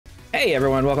Hey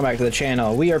everyone, welcome back to the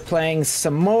channel. We are playing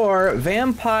some more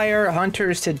Vampire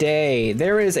Hunters today.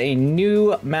 There is a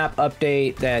new map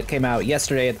update that came out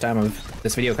yesterday at the time of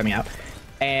this video coming out,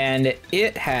 and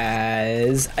it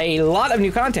has a lot of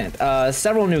new content.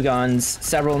 Several new guns,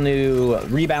 several new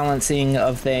rebalancing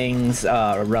of things,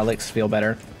 relics feel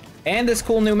better, and this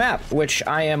cool new map, which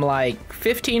I am like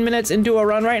 15 minutes into a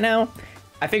run right now.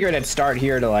 I figured I'd start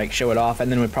here to like show it off,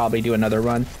 and then we'd probably do another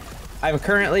run. I'm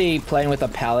currently playing with a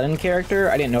paladin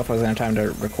character. I didn't know if I was gonna have time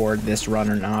to record this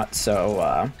run or not,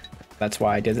 so that's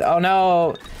why I did it. Oh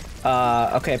no!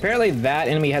 Okay, apparently that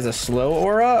enemy has a slow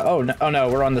aura. Oh no,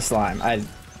 we're on the slime.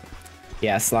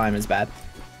 Yeah, slime is bad.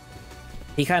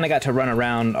 He kind of got to run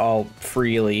around all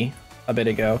freely a bit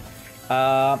ago.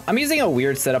 I'm using a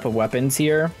weird setup of weapons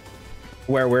here,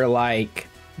 where we're like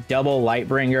double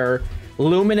Lightbringer,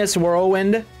 luminous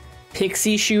whirlwind,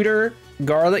 pixie shooter,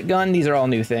 garlic gun. These are all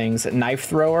new things. Knife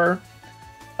thrower.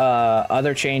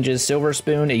 Other changes: silver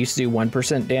spoon. It used to do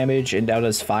 1% damage and now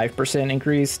does 5%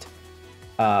 increased.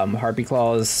 Harpy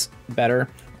claw is better.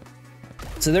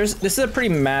 So this is a pretty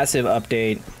massive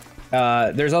update.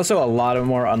 There's also a lot of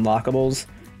more unlockables.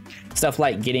 Stuff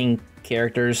like getting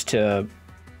characters to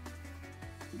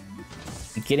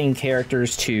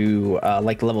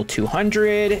like level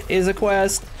 200 is a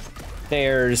quest.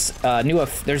 There's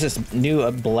this new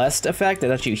blessed effect that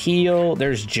lets you heal.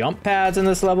 There's jump pads in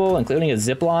this level, including a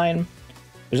zip line.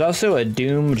 There's also a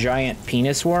doom giant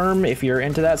penis worm if you're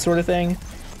into that sort of thing,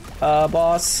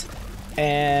 boss.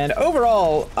 And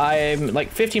overall, I'm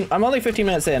only 15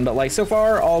 minutes in, but like so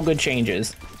far, all good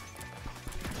changes.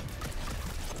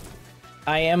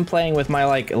 I am playing with my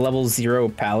like level 0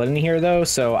 paladin here though,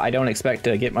 so I don't expect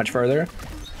to get much further.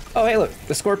 Oh, hey, look,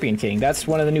 the Scorpion King. That's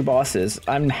one of the new bosses.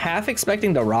 I'm half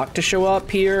expecting the Rock to show up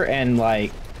here and,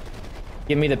 like,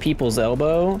 give me the People's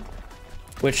Elbow,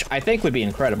 which I think would be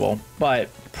incredible, but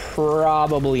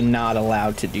probably not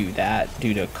allowed to do that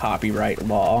due to copyright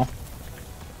law.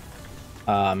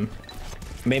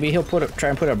 Maybe he'll try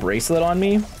and put a bracelet on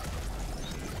me.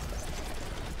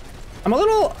 I'm a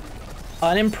little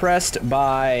unimpressed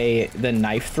by the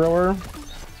knife thrower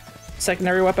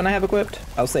secondary weapon I have equipped.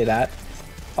 I'll say that.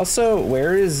 Also,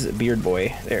 where is Beard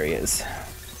Boy? There he is.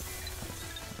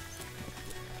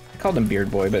 I called him Beard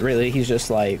Boy, but really he's just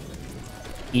like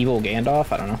evil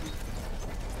Gandalf. I don't know.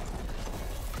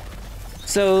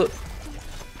 So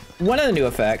one of the new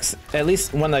effects, at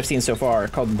least one that I've seen so far,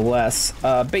 called Bless,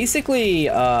 basically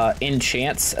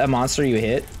enchants a monster you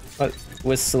hit. But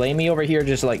with Slay Me over here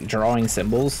just like drawing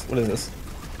symbols. What is this?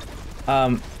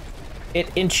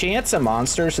 It enchants a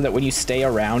monster so that when you stay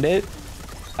around it,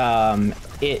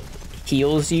 it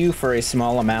heals you for a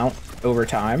small amount over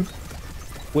time,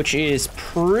 which is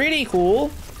pretty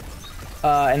cool.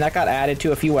 And that got added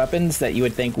to a few weapons that you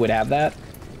would think would have that.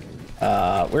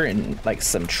 We're in like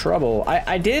some trouble.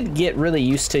 I did get really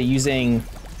used to using...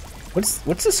 What's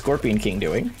the Scorpion King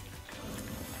doing?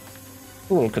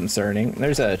 A little concerning.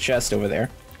 There's a chest over there.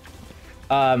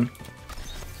 I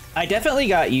definitely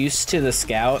got used to the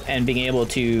scout and being able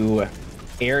to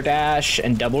air dash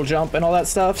and double jump and all that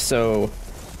stuff, so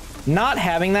not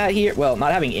having that here, well,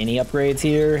 not having any upgrades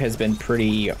here has been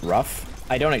pretty rough.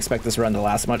 I don't expect this run to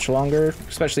last much longer,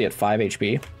 especially at 5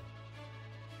 HP.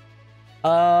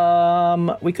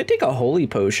 We could take a holy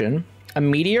potion. A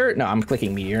meteor? No, I'm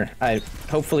clicking meteor.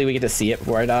 Hopefully we get to see it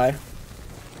before I die.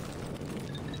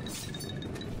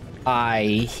 I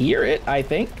hear it, I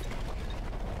think.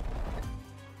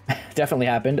 Definitely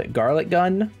happened. Garlic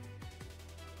gun.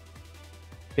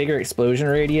 Bigger explosion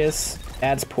radius,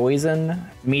 adds poison,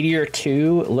 meteor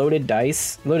 2, loaded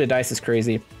dice. Loaded dice is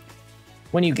crazy.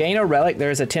 When you gain a relic,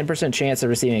 there's a 10% chance of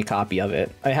receiving a copy of it.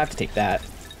 I have to take that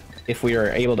if we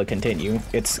are able to continue.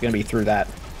 It's gonna be through that.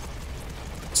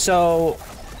 So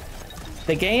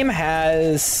the game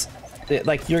has,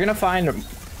 like, you're gonna find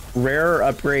rarer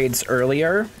upgrades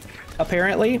earlier,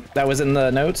 apparently. That was in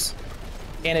the notes.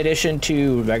 In addition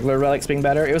to regular relics being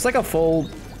better. It was like a full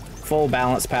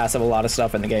balance pass of a lot of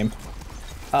stuff in the game.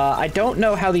 I don't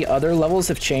know how the other levels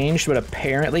have changed, but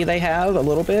apparently they have a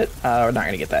little bit. We're not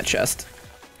gonna get that chest.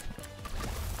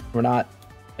 I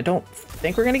don't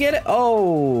think we're gonna get it.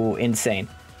 Oh, insane.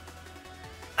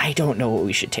 I don't know what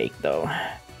we should take though.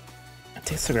 I'll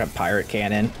take a pirate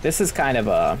cannon. This is kind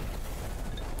of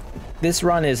this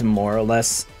run is more or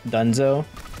less dunzo,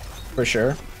 for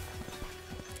sure.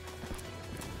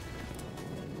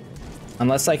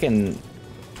 Unless I can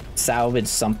salvage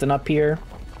something up here,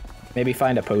 maybe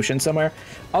find a potion somewhere.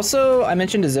 Also, I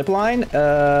mentioned a zip line.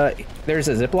 There's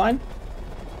a zip line.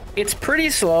 It's pretty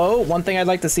slow. One thing I'd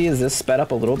like to see is this sped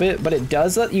up a little bit, but it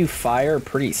does let you fire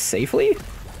pretty safely.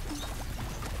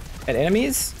 at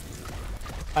enemies.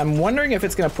 I'm wondering if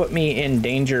it's gonna put me in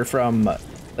danger from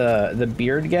the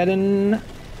beard getting.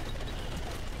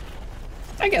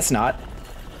 I guess not.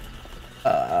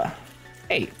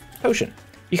 Hey, potion.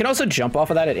 You can also jump off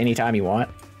of that at any time you want,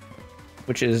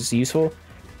 which is useful.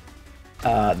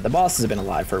 The boss has been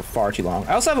alive for far too long.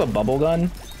 I also have a bubble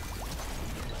gun.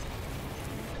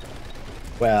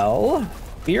 Well,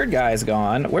 beard guy's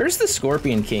gone. Where's the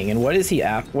Scorpion King, and what is he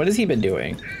what has he been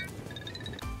doing?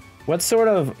 What sort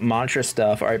of mantra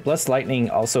stuff? All right, Blessed Lightning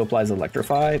also applies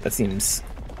Electrify. That seems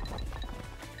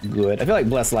good. I feel like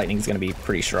Blessed Lightning is going to be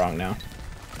pretty strong now.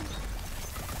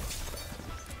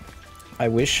 I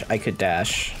wish I could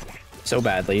dash so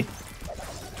badly.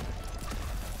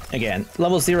 Again,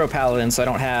 level 0 Paladin, so I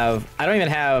don't even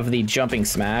have the jumping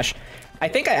smash. I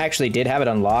think I actually did have it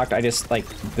unlocked. I just, like,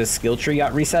 the skill tree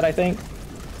got reset, I think.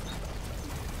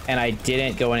 And I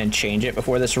didn't go in and change it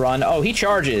before this run. Oh, he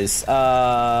charges.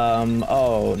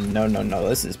 Oh, no,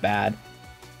 this is bad.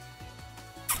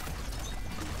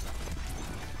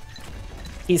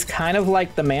 He's kind of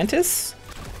like the Mantis.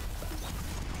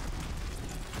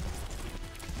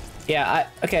 Yeah,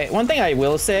 okay, one thing I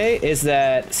will say is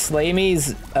that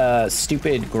Slamey's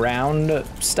stupid ground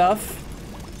stuff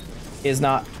has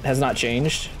not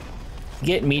changed.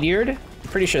 Get meteored. I'm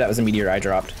pretty sure that was a meteor I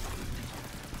dropped.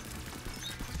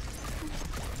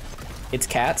 It's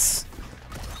cats.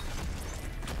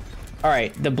 All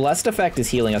right, the blessed effect is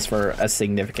healing us for a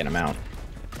significant amount.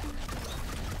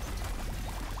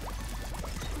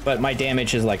 But my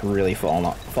damage is like really fallen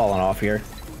off here.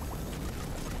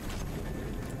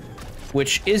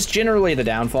 Which is generally the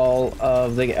downfall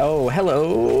of the... Oh,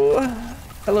 hello.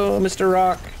 Hello, Mr.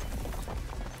 Rock.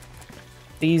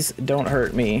 These don't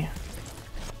hurt me.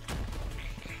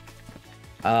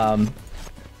 I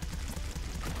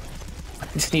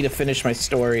just need to finish my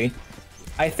story.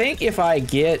 I think if I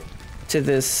get to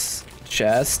this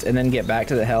chest and then get back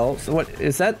to the health... What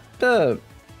is that? Is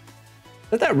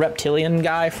that reptilian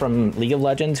guy from League of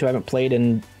Legends who I haven't played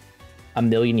in a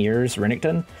million years,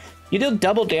 Renekton? You deal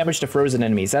double damage to frozen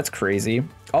enemies. That's crazy.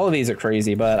 All of these are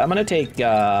crazy, but I'm gonna take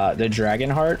the Dragon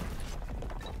Heart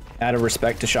out of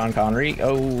respect to Sean Connery.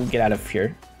 Oh, get out of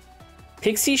here.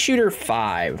 Pixie Shooter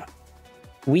 5.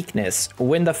 Weakness.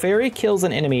 When the fairy kills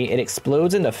an enemy, it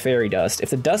explodes into fairy dust. If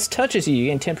the dust touches you, you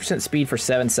gain 10% speed for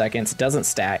 7 seconds. Doesn't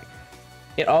stack.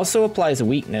 It also applies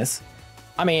weakness.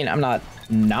 I mean, I'm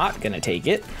not gonna take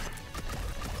it.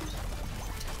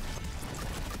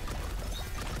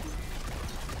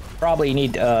 Probably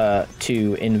need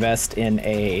to invest in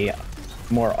a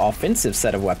more offensive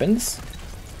set of weapons.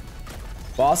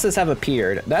 Bosses have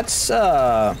appeared. That's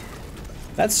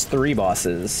 3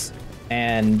 bosses.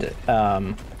 And,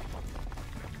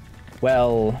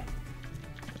 well...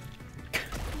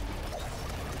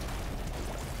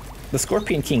 The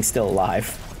Scorpion King's still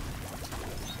alive.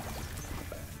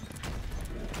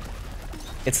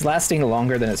 It's lasting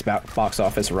longer than its box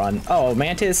office run. Oh,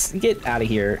 Mantis, get out of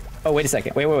here. Oh, wait a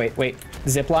second. Wait.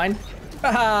 Zipline?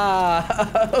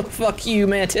 Ah! Fuck you,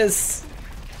 Mantis.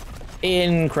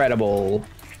 Incredible.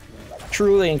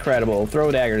 Truly incredible.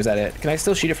 Throw daggers at it. Can I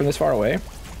still shoot it from this far away?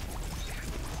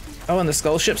 Oh, and the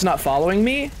skull ship's not following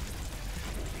me?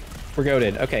 We're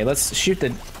goated. Okay, let's shoot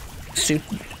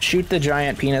the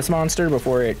giant penis monster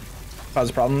before it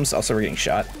causes problems. Also, we're getting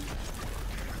shot.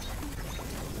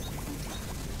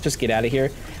 Just get out of here.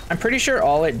 I'm pretty sure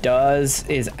all it does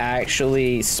is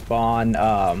actually spawn,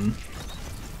 oh,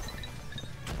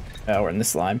 we're in the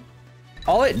slime.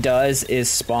 All it does is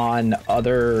spawn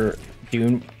other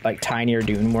dune, like tinier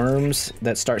dune worms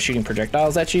that start shooting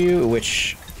projectiles at you,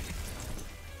 which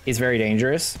is very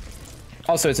dangerous.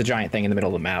 Also, it's a giant thing in the middle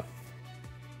of the map.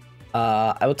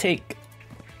 I will take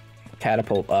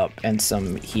catapult up and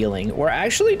some healing. We're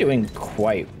actually doing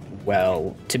quite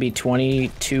well to be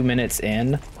 22 minutes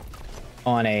in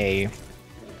on a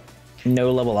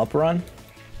no level up run.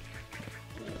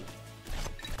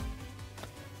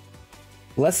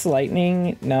 Less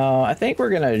lightning? No, I think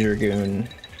we're gonna Dragoon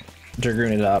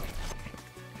it up.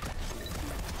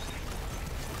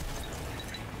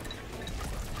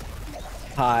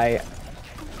 Hi,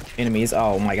 enemies.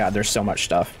 Oh my god, there's so much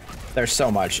stuff. There's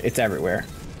so much. It's everywhere.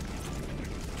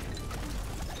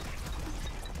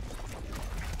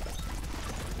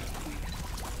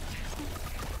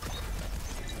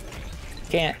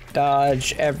 Can't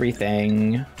dodge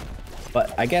everything,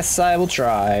 but I guess I will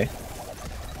try.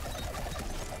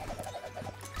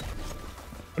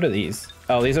 What are these?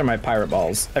 Oh, these are my pirate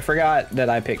balls. I forgot that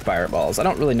I picked pirate balls. I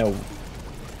don't really know.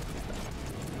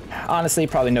 Honestly,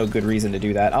 probably no good reason to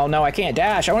do that. Oh no, I can't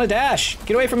dash. I want to dash.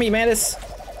 Get away from me, Mantis.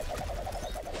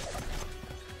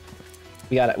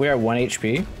 We got it. We're at 1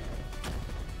 HP.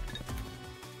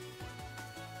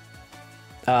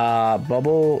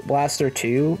 Bubble Blaster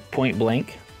 2, point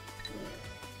blank.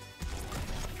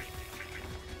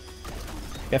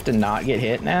 We have to not get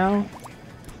hit now.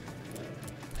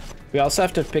 We also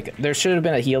have to pick... There should have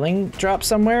been a healing drop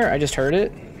somewhere. I just heard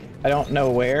it. I don't know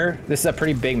where. This is a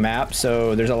pretty big map,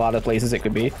 so there's a lot of places it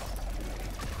could be.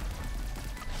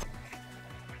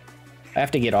 I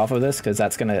have to get off of this because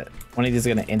that's gonna... One of these is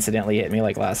gonna incidentally hit me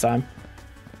like last time.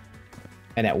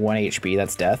 And at 1 HP,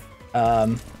 that's death.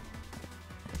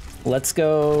 Let's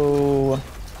go...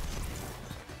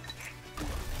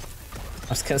 I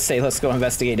was gonna say let's go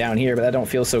investigate down here, but that don't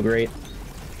feel so great.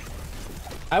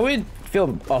 I would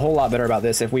feel a whole lot better about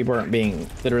this if we weren't being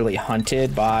literally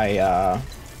hunted by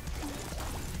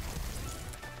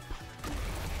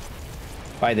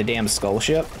the damn skull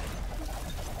ship.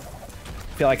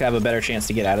 I feel like I have a better chance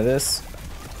to get out of this.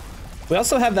 We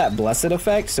also have that blessed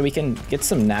effect, so we can get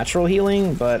some natural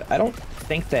healing, but I don't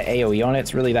think the AoE on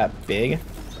it's really that big.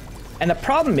 And the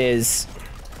problem is,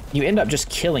 you end up just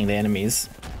killing the enemies.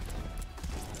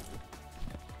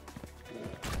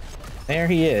 There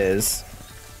he is.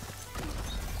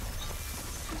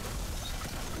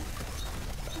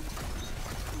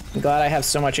 I'm glad I have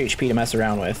so much HP to mess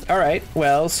around with. Alright,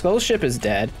 well, Skull Ship is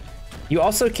dead. You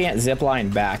also can't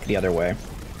zipline back the other way.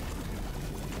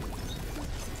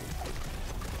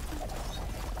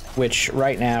 Which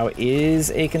right now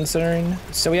is a concern.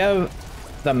 So we have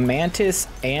the Mantis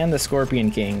and the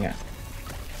Scorpion King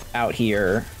out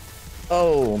here.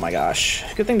 Oh my gosh.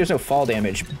 Good thing there's no fall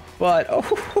damage, but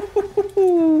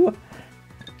oh,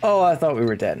 oh, I thought we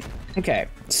were dead. Okay,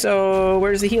 so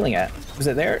where's the healing at? Was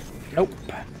it there? Nope.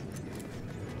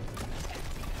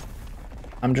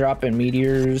 I'm dropping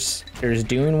meteors. There's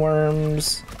dune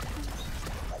worms.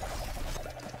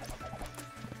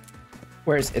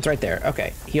 It's right there.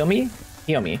 Okay, heal me,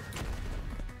 heal me.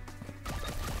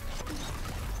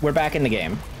 We're back in the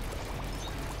game.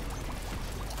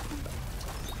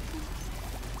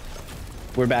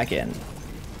 We're back in.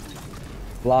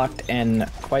 Locked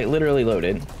and quite literally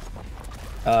loaded.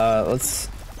 Let's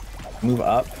move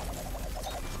up.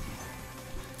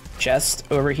 Chest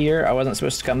over here. I wasn't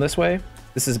supposed to come this way.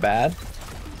 This is bad.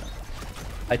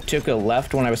 I took a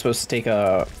left when I was supposed to take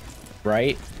a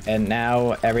right, and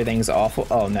now everything's awful.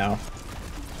 Oh no.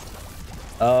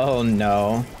 Oh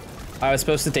no. I was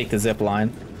supposed to take the zip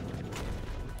line.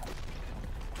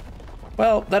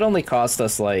 Well, that only cost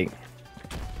us like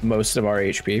most of our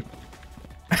HP.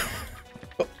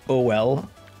 Oh well.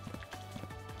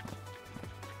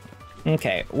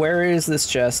 Okay, where is this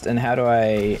chest and how do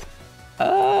I...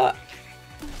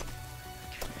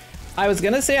 I was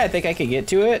gonna say I think I could get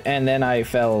to it, and then I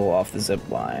fell off the zip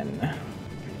line.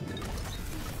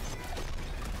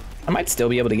 I might still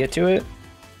be able to get to it.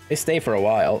 They stay for a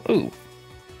while. Ooh.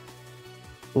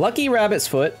 Lucky Rabbit's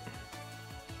Foot.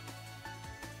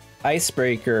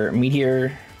 Icebreaker,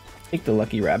 Meteor. Take the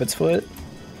Lucky Rabbit's Foot.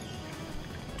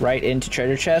 Right into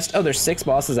treasure chest. Oh, there's 6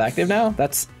 bosses active now?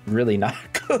 That's really not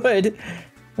good.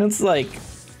 That's like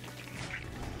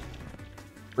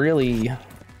really,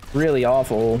 really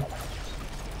awful.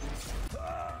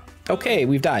 Okay,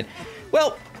 we've died.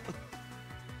 Well,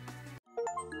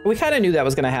 we kind of knew that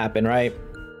was gonna happen, right?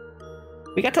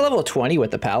 We got to level 20 with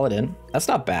the Paladin. That's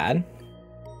not bad.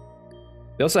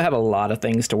 We also have a lot of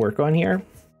things to work on here.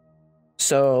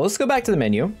 So let's go back to the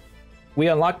menu. We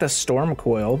unlocked the Storm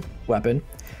Coil weapon.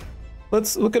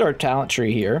 Let's look at our talent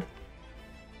tree here.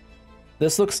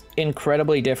 This looks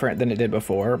incredibly different than it did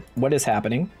before. What is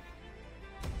happening?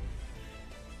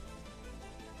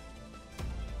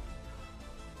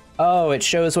 Oh, it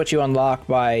shows what you unlock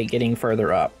by getting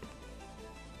further up.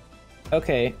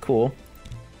 Okay, cool.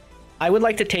 I would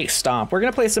like to take Stomp. We're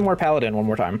gonna play some more Paladin one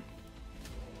more time.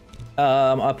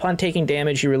 Upon taking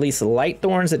damage, you release Light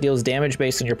Thorns that deals damage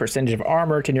based on your percentage of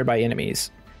armor to nearby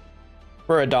enemies.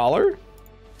 For $1?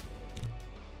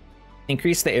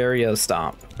 Increase the area of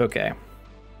Stomp. Okay.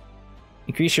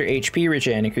 Increase your HP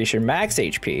regen, increase your max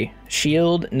HP.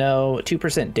 Shield, no.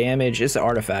 2% damage is the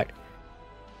artifact.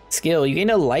 Skill, you gain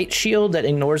a light shield that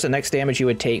ignores the next damage you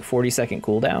would take, 40-second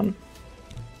cooldown.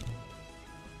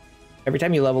 Every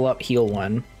time you level up, heal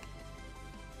 1.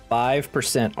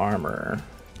 5% armor.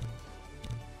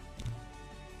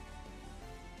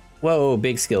 Whoa,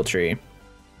 big skill tree.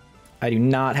 I do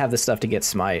not have the stuff to get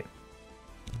smite.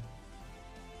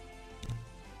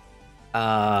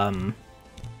 I'm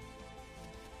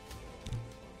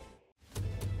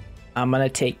gonna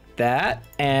take that,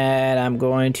 and I'm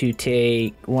going to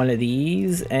take one of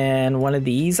these and one of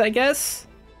these, I guess.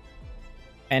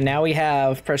 And now we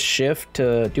have press shift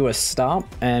to do a stomp,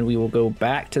 and we will go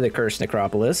back to the Cursed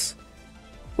Necropolis.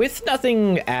 With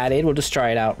nothing added, we'll just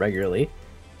try it out regularly.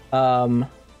 Acid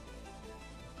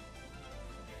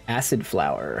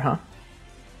Flower, huh?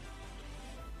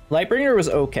 Lightbringer was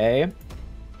okay.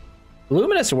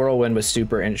 Luminous Whirlwind was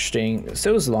super interesting.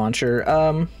 So was Launcher.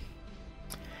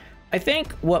 I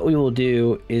think what we will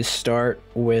do is start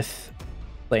with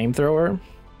Flamethrower,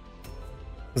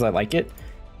 because I like it.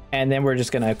 And then we're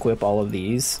just going to equip all of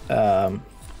these. 10%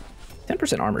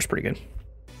 armor is pretty good.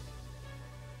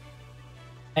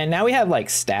 And now we have like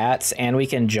stats and we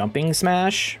can jumping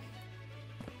smash.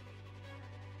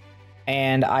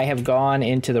 And I have gone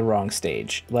into the wrong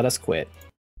stage. Let us quit.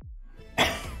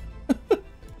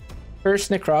 First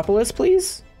Necropolis,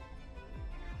 please.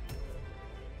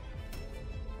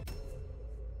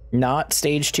 Not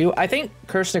stage 2. I think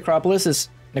Cursed Necropolis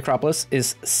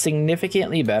is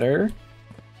significantly better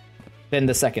than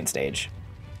the second stage.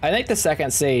 I think the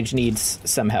second stage needs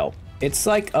some help. It's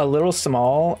like a little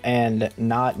small and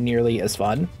not nearly as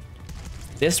fun.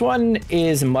 This one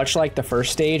is much like the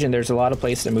first stage and there's a lot of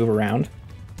place to move around.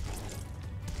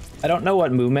 I don't know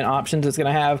what movement options it's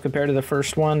gonna have compared to the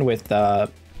first one with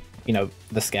you know,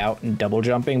 the scout and double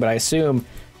jumping, but I assume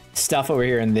stuff over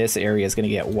here in this area is gonna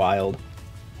get wild.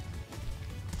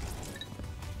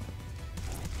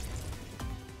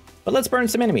 But let's burn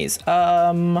some enemies.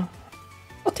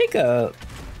 I'll take a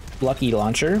lucky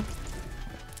launcher.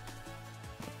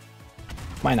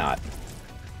 Why not?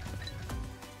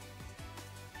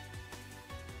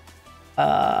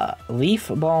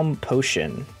 Leaf Balm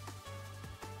Potion.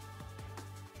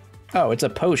 Oh, it's a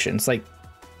potion. It's like,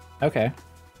 okay.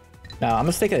 Now I'm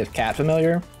gonna take a Cat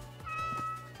Familiar.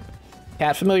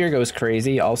 Cat Familiar goes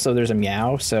crazy. Also, there's a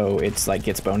Meow, so it's like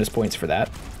gets bonus points for that.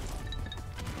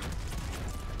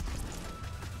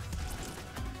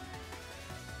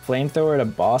 Flamethrower to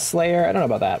Boss Slayer? I don't know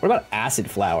about that. What about Acid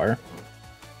Flower?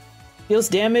 Deals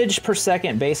damage per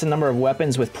second based on number of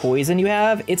weapons with poison you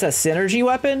have. It's a synergy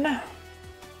weapon?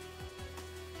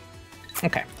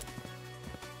 Okay.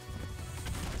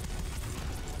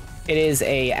 It is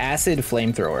a Acid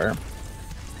Flamethrower.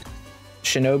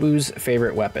 Shinobu's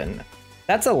favorite weapon.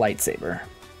 That's a lightsaber.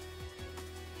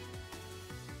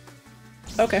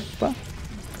 Okay, well.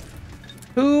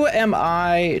 Who am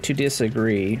I to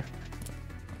disagree?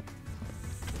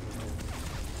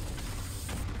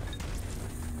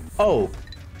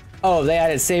 Oh, they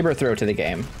added Saber Throw to the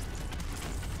game.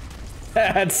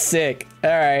 That's sick.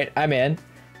 All right, I'm in.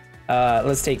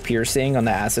 Let's take Piercing on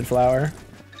the Acid Flower.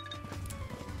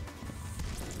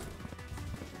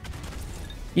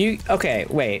 Okay,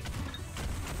 wait.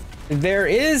 There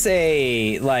is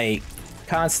a, like,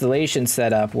 constellation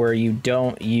setup where you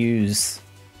don't use,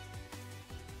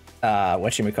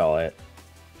 whatchamacallit?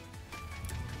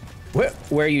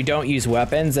 Where you don't use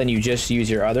weapons and you just use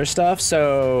your other stuff.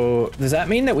 So does that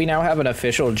mean that we now have an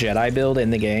official Jedi build in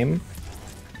the game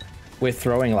with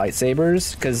throwing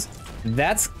lightsabers? Because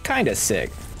that's kind of sick.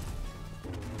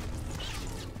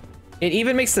 It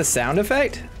even makes the sound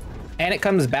effect and it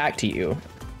comes back to you.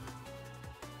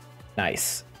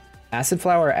 Nice. Acid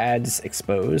Flower adds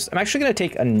Exposed. I'm actually going to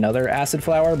take another Acid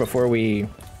Flower before we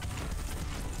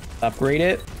upgrade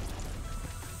it,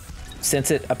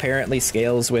 since it apparently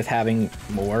scales with having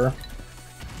more.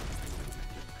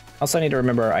 Also, I need to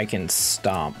remember I can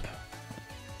Stomp.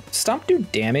 Stomp do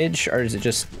damage, or is it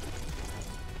just...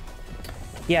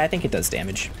 Yeah, I think it does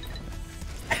damage.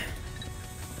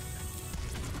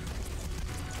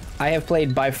 I have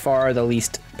played by far the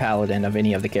least Paladin of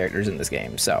any of the characters in this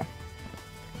game, so...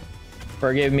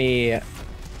 Forgive me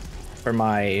for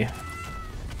my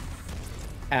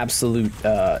absolute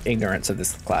ignorance of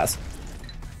this class.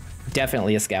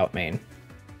 Definitely a scout main,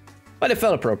 but it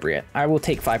felt appropriate. I will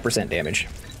take 5% damage.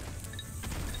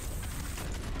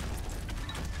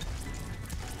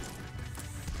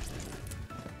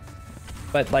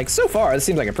 But like so far, this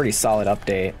seems like a pretty solid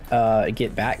update.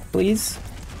 Get back, please.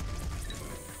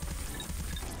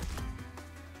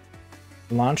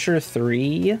 Launcher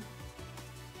 3.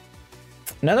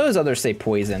 None of those others say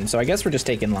poison, so I guess we're just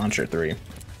taking Launcher 3.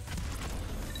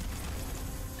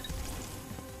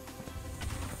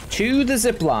 To the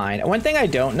zip line. One thing I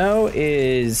don't know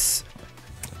is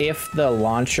if the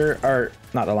launcher, or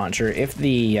not the launcher, if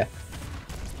the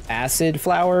acid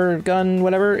flower gun,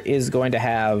 whatever, is going to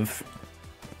have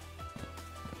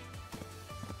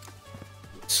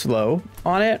slow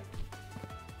on it,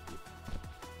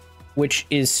 which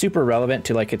is super relevant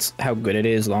to like it's how good it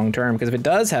is long term. Because if it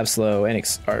does have slow and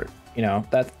you know,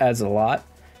 that adds a lot.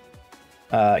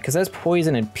 Because that's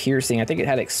poison and piercing. I think it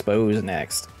had expose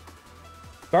next.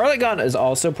 Garlic gun is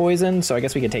also poison, so I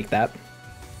guess we could take that.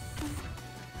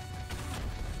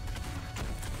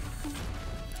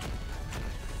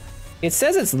 It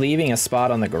says it's leaving a spot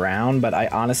on the ground, but I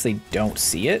honestly don't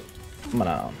see it. I'm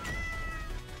gonna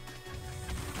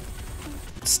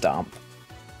stomp.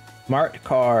 Marked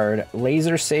card,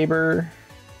 laser saber.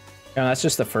 No, that's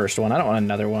just the first one. I don't want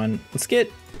another one. Let's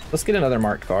get another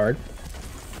marked card.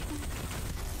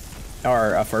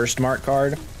 Or a first marked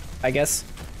card, I guess.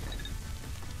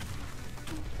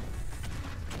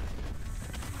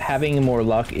 Having more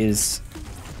luck is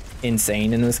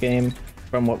insane in this game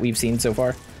from what we've seen so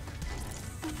far.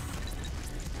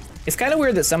 It's kind of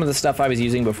weird that some of the stuff I was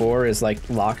using before is like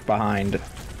locked behind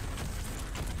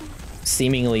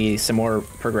seemingly some more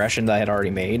progression that I had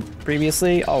already made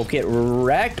previously. Oh, get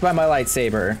wrecked by my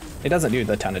lightsaber. It doesn't do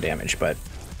a ton of damage, but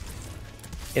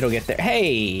it'll get there.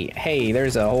 Hey,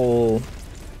 there's a whole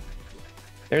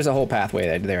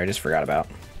pathway there I just forgot about.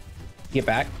 Get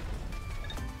back.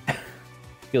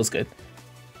 Feels good.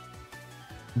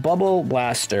 Bubble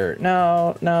blaster.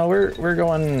 No, we're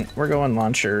going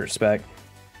launcher spec.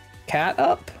 Cat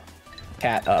up.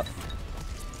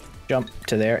 Jump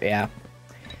to there.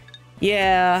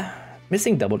 Yeah.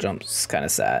 Missing double jumps is kind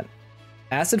of sad.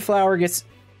 Acid flower gets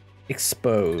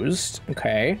exposed.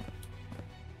 Okay.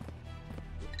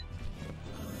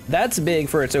 That's big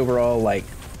for its overall like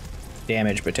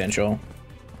damage potential.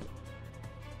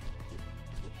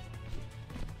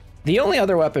 The only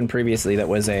other weapon previously that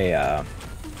was a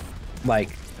like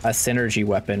a synergy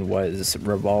weapon was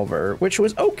revolver, which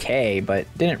was okay, but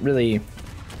didn't really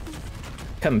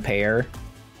compare.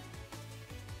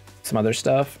 Some other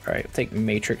stuff. All right, take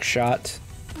matrix shot.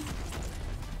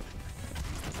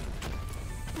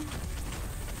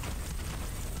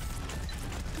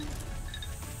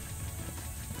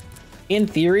 In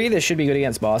theory, this should be good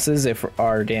against bosses if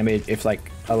our damage, if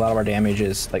like a lot of our damage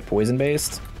is like poison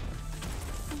based.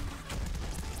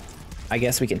 I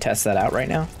guess we can test that out right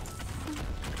now.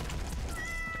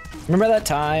 Remember that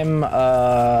time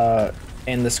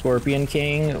in the Scorpion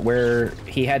King where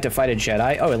he had to fight a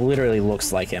Jedi? Oh, it literally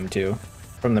looks like him too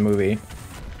from the movie.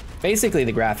 Basically,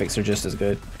 the graphics are just as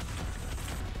good.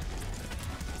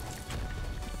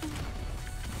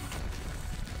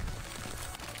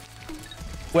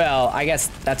 Well, I guess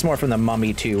that's more from the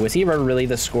Mummy too. Was he ever really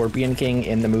the Scorpion King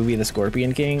in the movie The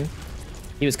Scorpion King?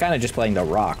 He was kind of just playing the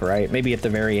Rock, right? Maybe at the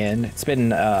very end. It's been,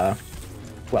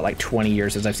 what, like 20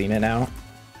 years since I've seen it now?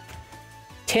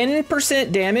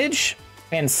 10% damage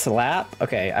and slap?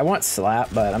 Okay, I want slap,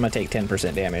 but I'm gonna take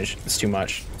 10% damage. It's too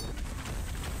much.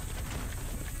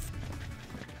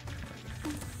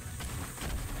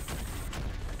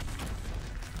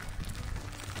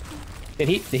 Did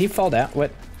he fall down?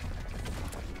 What?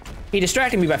 He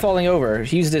distracted me by falling over.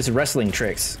 He used his wrestling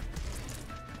tricks.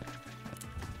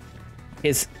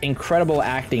 His incredible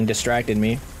acting distracted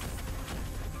me.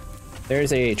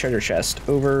 There's a treasure chest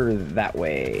over that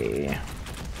way.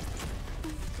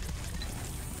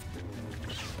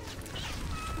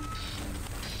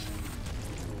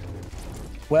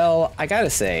 Well, I gotta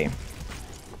say,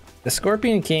 the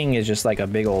Scorpion King is just like a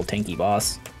big old tanky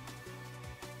boss.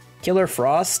 Killer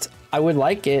Frost, I would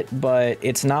like it, but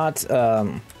it's not,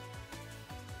 okay.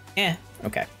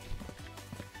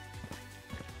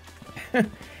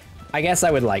 I guess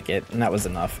I would like it, and that was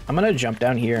enough. I'm gonna jump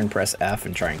down here and press F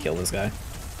and try and kill this guy.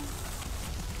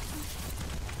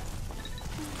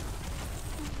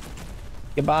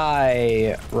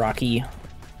 Goodbye, Rocky.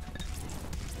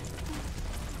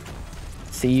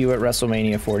 See you at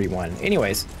WrestleMania 41.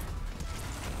 Anyways.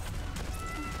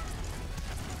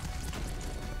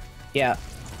 Yeah,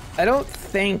 I don't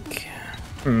think...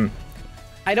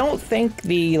 I don't think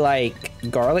the, like,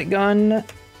 garlic gun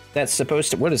that's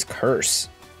supposed to... What is curse?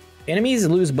 Enemies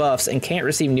lose buffs and can't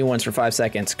receive new ones for 5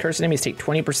 seconds. Cursed enemies take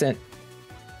 20%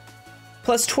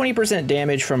 plus 20%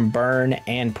 damage from burn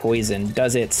and poison.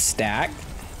 Does it stack?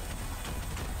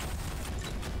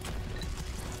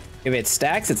 If it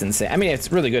stacks, it's insane. I mean,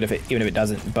 it's really good if it, even if it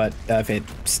doesn't, but if it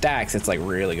stacks, it's like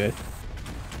really good.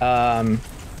 What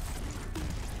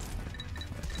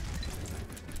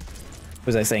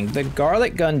was I saying? The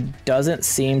garlic gun doesn't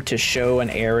seem to show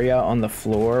an area on the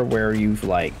floor where you've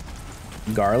like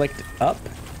garliced up,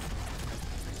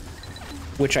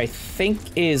 which I think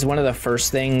is one of the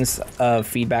first things of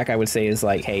feedback I would say is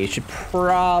like, hey, you should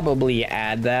probably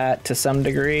add that to some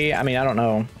degree. I mean, I don't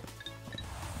know.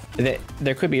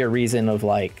 There could be a reason of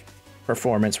like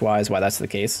performance-wise why that's the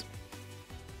case.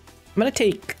 I'm gonna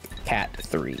take Cat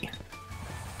 3.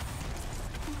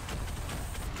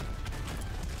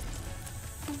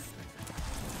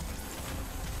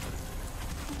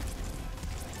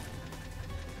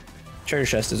 Treasure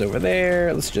chest is over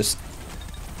there. Let's just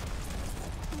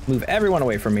move everyone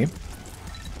away from me.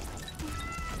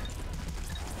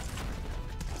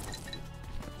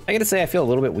 I gotta say, I feel a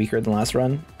little bit weaker than last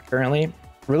run currently.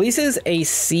 Releases a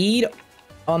seed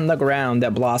on the ground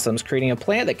that blossoms, creating a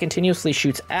plant that continuously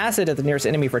shoots acid at the nearest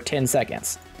enemy for 10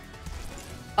 seconds.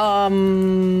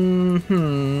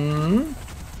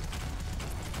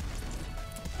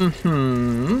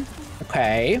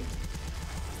 Okay.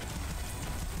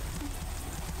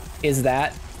 Is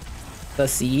that the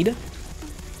seed?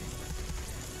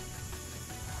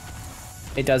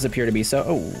 It does appear to be so.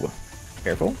 Oh,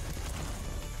 careful.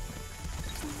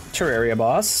 Terraria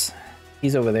boss.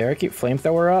 He's over there. Keep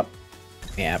flamethrower up.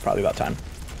 Yeah, probably about time.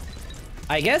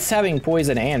 I guess having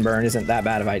poison and burn isn't that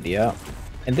bad of an idea.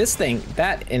 And this thing,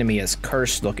 that enemy is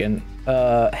cursed looking.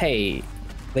 Hey,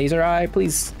 laser eye,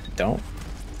 please don't.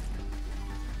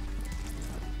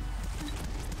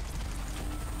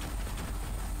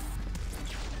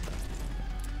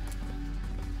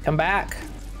 Come back.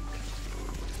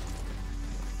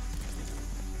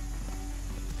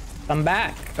 Come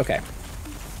back. Okay.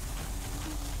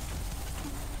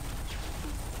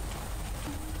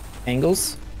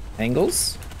 Angles.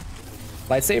 Angles.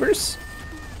 Lightsabers.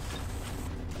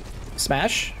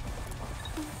 Smash.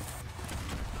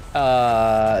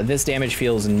 This damage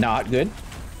feels not good.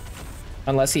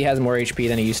 Unless he has more HP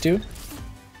than he used to.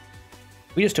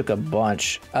 We just took a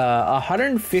bunch.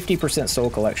 150% soul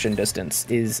collection distance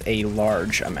is a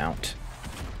large amount.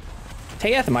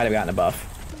 Tayeth might have gotten a buff.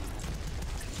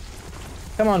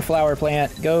 Come on, flower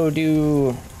plant. Go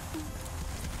do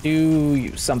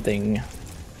something.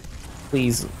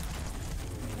 Please.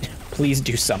 Please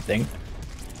do something.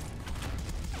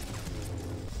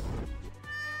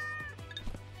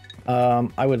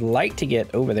 I would like to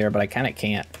get over there, but I kind of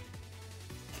can't.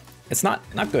 It's not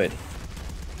good.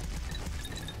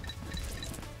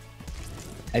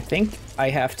 I think I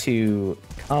have to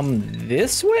come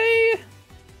this way?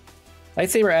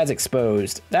 Lightsaber adds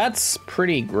exposed. That's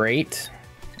pretty great.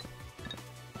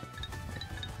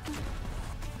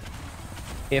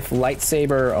 If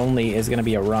lightsaber only is gonna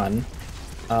be a run.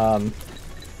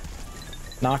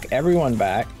 Knock everyone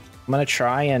back. I'm gonna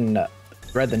try and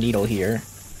thread the needle here.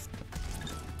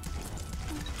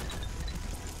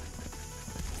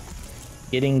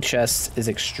 Getting chests is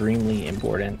extremely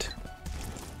important.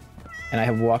 And I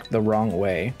have walked the wrong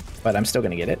way, but I'm still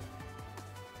gonna get it.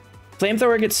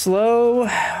 Flamethrower gets slow.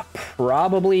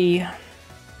 Probably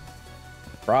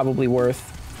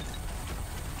worth.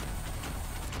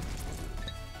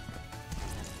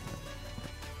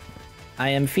 I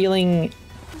am feeling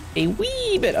a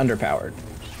wee bit underpowered.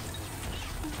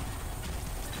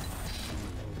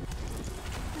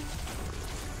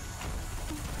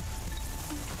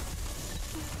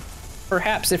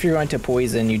 Perhaps if you're going to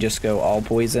poison, you just go all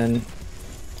poison.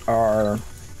 Or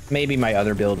maybe my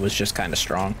other build was just kind of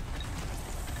strong.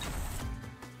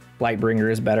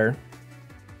 Lightbringer is better.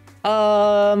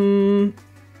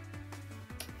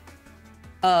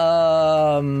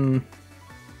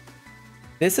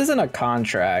 This isn't a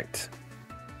contract.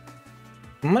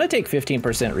 I'm gonna take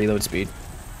 15% reload speed.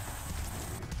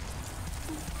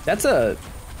 That's a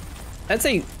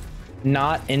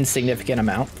not insignificant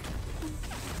amount.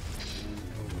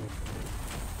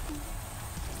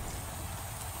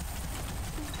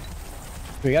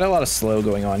 We got a lot of slow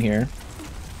going on here.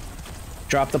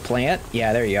 Drop the plant.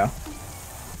 Yeah, there you go.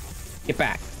 Get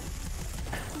back.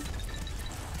 I'm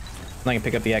not gonna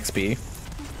pick up the XP.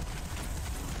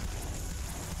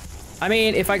 I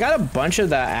mean, if I got a bunch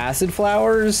of the acid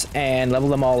flowers and level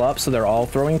them all up so they're all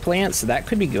throwing plants, that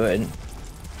could be good.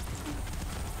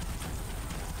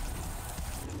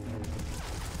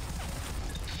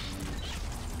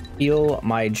 Heal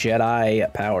my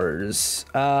Jedi powers.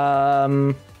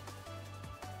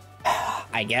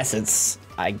 I guess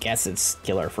it's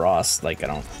Killer Frost. Like, I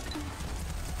don't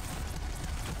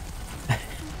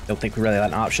think we really had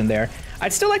an option there.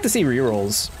 I'd still like to see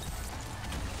rerolls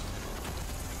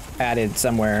added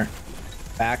somewhere.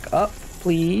 Back up,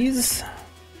 please.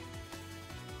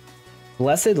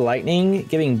 Blessed Lightning,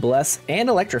 giving Bless and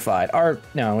Electrified. Or,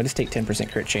 no, we just take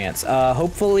 10% crit chance.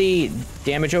 Hopefully,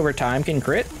 damage over time can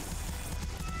crit.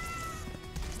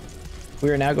 We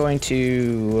are now going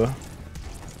to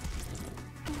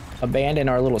abandon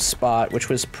our little spot, which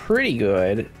was pretty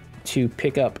good, to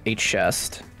pick up a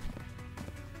chest.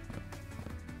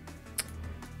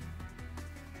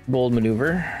 Bold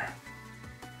maneuver.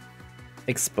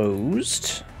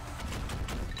 Exposed.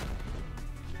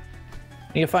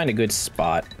 Need to find a good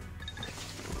spot.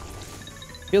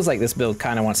 Feels like this build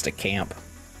kind of wants to camp.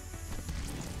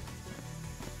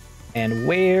 And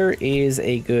where is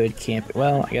a good camp?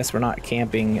 Well, I guess we're not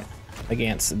camping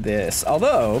against this.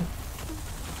 Although,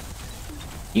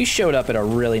 you showed up at a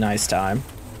really nice time.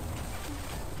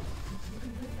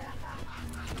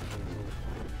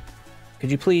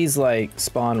 Could you please, like,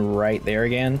 spawn right there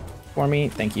again for me?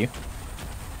 Thank you.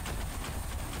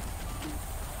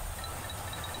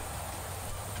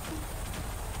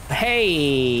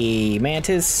 Hey,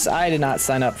 Mantis, I did not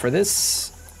sign up for this.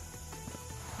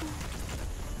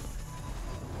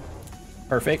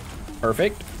 Perfect,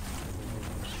 perfect.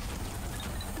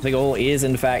 The goal is,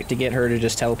 in fact, to get her to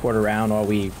just teleport around while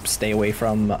we stay away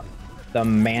from the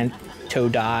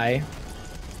Mantodai.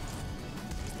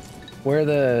 Where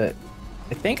the...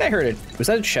 I think I heard it. Was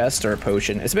that a chest or a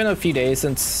potion? It's been a few days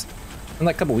since...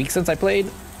 like a couple weeks since I played,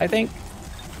 I think.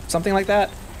 Something like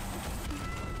that.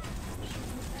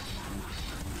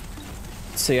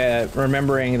 So yeah,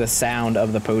 remembering the sound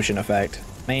of the potion effect.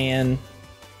 Man.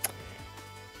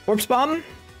 Corpse Bomb?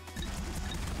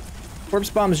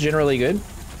 Corpse Bomb is generally good.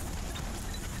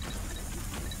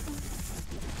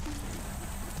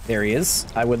 There he is.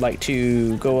 I would like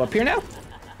to go up here now.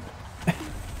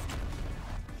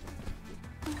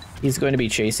 He's going to be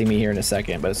chasing me here in a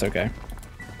second, but it's okay.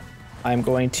 I'm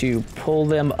going to pull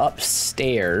them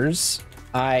upstairs.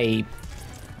 I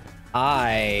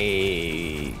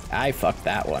fucked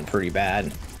that one pretty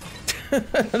bad.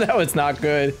 That was not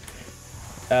good.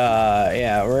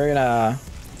 Yeah, we're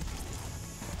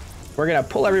gonna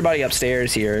pull everybody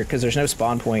upstairs here because there's no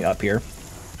spawn point up here.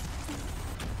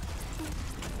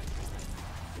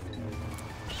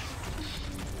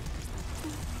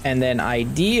 And then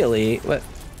ideally,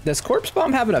 does Corpse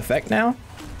Bomb have an effect now?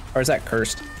 Or is that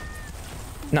cursed?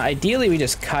 No, ideally we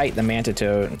just kite the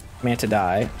Mantitoad,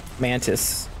 Mantodai,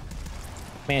 Mantis,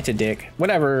 Mantidick,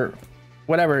 whatever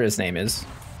his name is.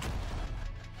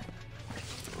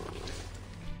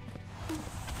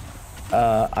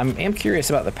 I'm curious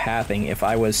about the pathing if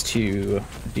I was to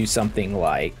do something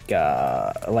like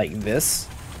this.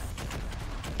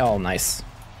 Oh, nice.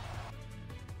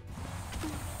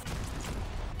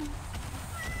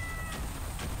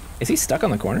 Is he stuck on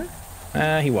the corner?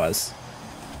 He was.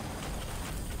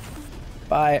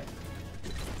 Bye.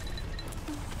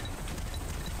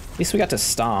 At least we got to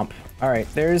stomp. All right,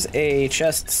 there's a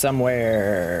chest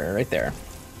somewhere right there.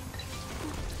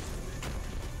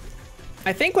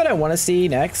 I think what I want to see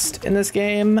next in this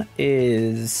game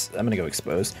is... I'm gonna go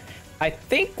expose. I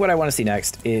think what I want to see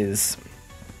next is...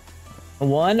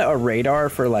 one, a radar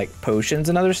for like potions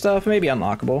and other stuff, maybe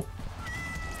unlockable.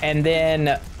 And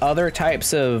then other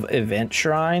types of event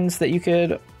shrines that you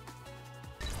could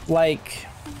like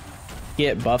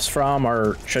get buffs from,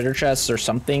 or treasure chests or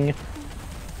something.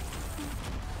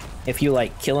 If you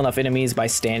like kill enough enemies by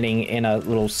standing in a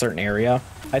little certain area.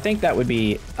 I think that would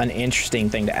be an interesting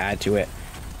thing to add to it.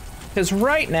 Because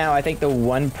right now, I think the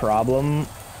one problem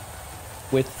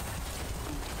with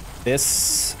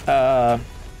this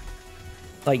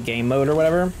like game mode or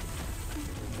whatever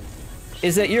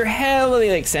is that you're heavily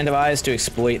incentivized to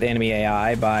exploit the enemy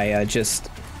AI by just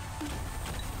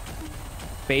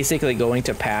basically going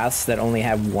to paths that only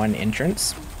have one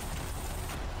entrance.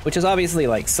 Which is obviously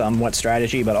like somewhat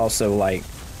strategy, but also like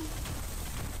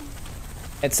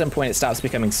at some point it stops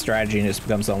becoming strategy and just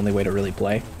becomes the only way to really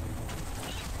play.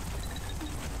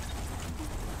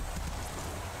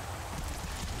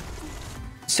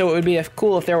 So it would be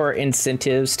cool if there were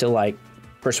incentives to like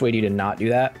persuade you to not do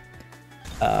that.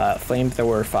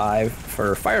 Flamethrower 5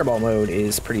 for fireball mode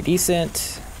is pretty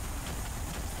decent.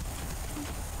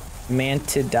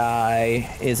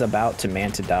 Mantidai is about to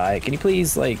Mantidai. Can you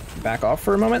please like back off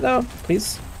for a moment though,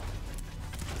 please?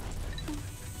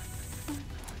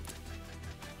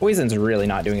 Poison's really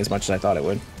not doing as much as I thought it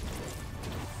would.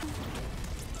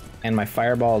 And my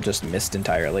fireball just missed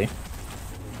entirely.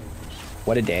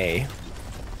 What a day.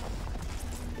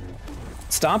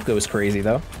 Stomp goes crazy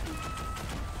though.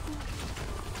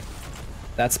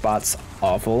 That spot's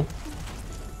awful.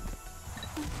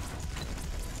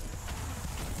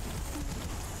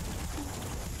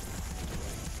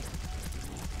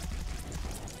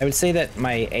 I would say that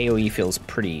my AoE feels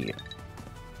pretty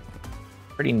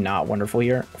not wonderful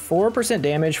here. 4%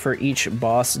 damage for each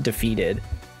boss defeated.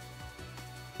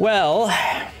 Well,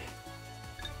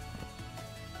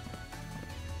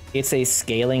 it's a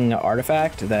scaling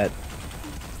artifact that,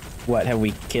 what have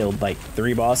we killed, like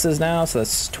 3 bosses now? So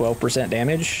that's 12%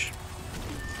 damage.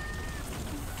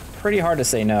 Pretty hard to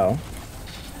say no.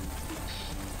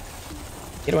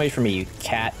 Get away from me, you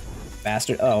cat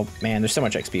bastard. Oh man, there's so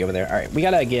much XP over there. All right, we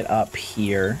gotta get up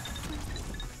here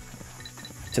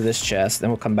to this chest, then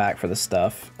we'll come back for the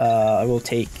stuff. I will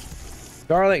take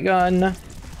garlic gun.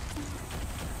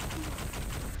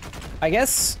 I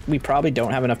guess we probably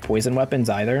don't have enough poison weapons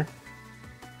either,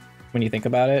 when you think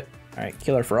about it. All right,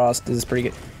 Killer Frost is pretty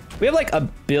good. We have like a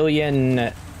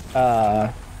billion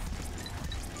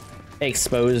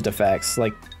exposed effects,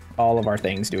 like all of our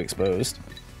things do exposed.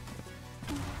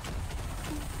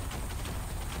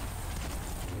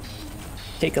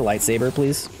 Take a lightsaber,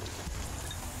 please.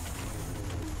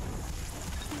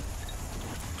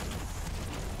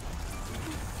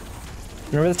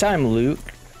 Remember the time Luke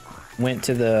went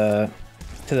to the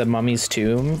mummy's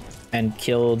tomb and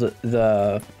killed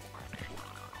the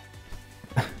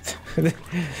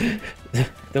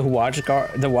the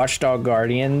watchdog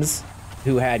guardians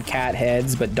who had cat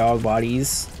heads but dog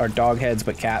bodies, or dog heads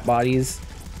but cat bodies?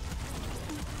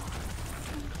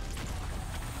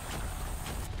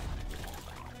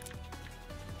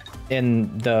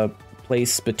 In the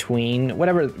place between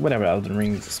whatever Elden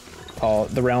Ring's called,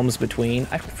 the realms between.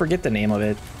 I forget the name of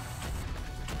it.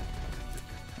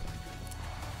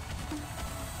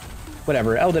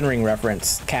 Whatever, Elden Ring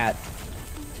reference. Cat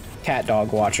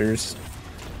dog watchers.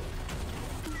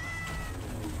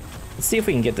 Let's see if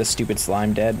we can get this stupid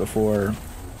slime dead before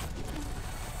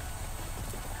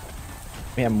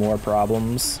we have more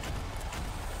problems.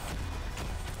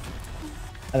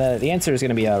 The answer is going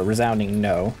to be a resounding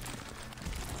no.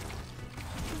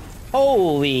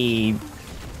 Holy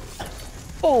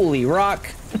rock.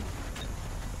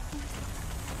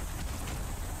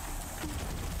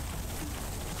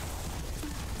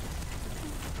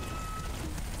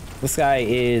 This guy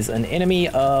is an enemy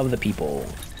of the people.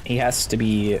 He has to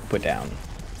be put down.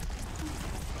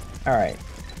 All right.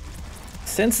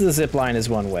 Since the zip line is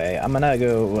one way, I'm gonna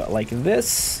go like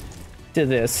this to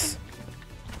this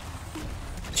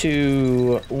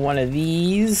to one of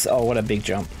these. Oh, what a big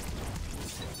jump.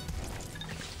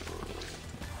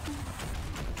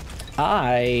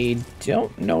 I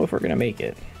don't know if we're gonna make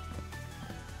it.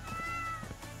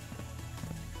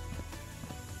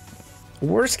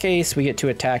 Worst case, we get to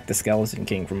attack the Skeleton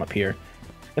King from up here.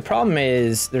 The problem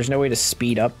is there's no way to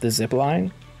speed up the zip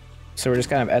line, so we're just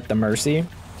kind of at the mercy.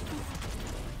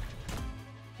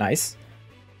 Nice.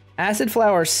 Acid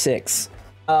Flower 6.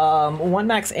 1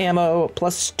 max ammo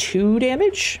plus 2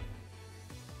 damage?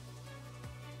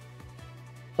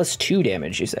 Plus 2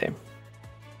 damage, you say?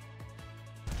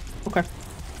 Okay.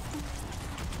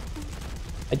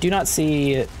 I do not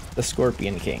see the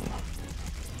Scorpion King.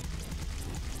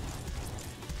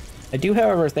 I do,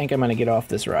 however, think I'm going to get off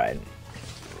this ride.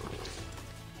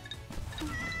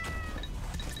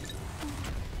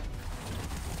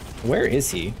 Where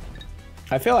is he?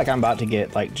 I feel like I'm about to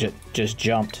get, like, just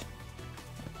jumped.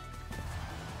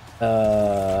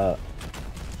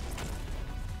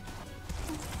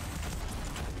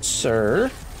 Sir?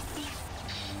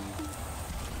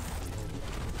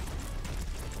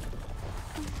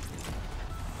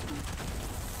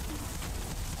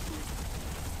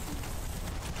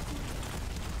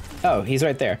 Oh, he's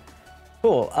right there.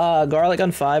 Cool. Garlic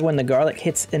on 5. When the garlic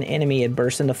hits an enemy, it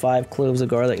bursts into 5 cloves of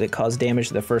garlic that cause damage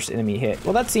to the first enemy hit.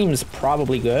 Well, that seems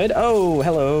probably good. Oh,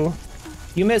 hello.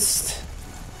 You missed.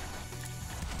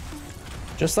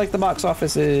 Just like the box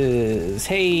office is.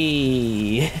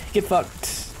 Hey, get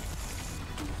fucked.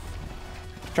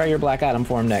 Try your Black Adam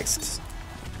form next.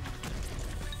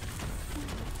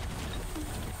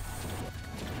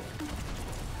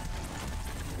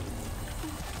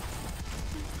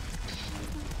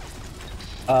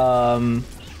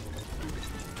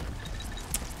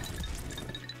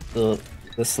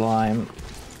 The slime.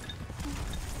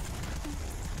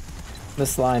 The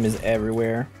slime is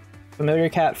everywhere. Familiar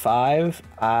Cat 5?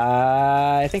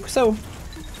 I think so.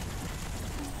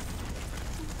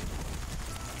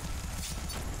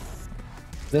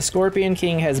 The Scorpion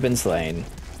King has been slain.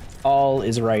 All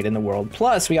is right in the world.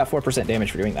 Plus, we got 4% damage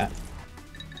for doing that.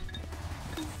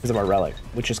 Because of our relic,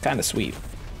 which is kind of sweet.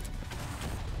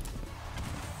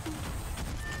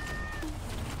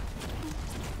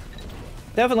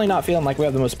 Definitely not feeling like we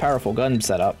have the most powerful gun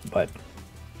setup, but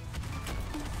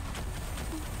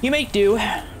you make do,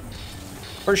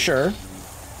 for sure.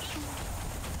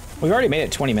 We've already made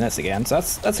it 20 minutes again, so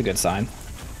that's a good sign.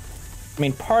 I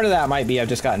mean, part of that might be I've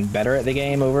just gotten better at the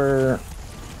game over,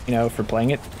 you know, for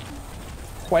playing it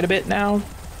quite a bit now.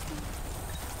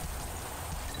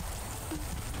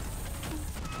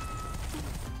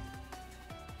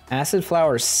 Acid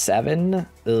Flower 7? Ugh.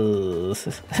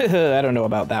 I don't know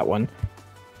about that one.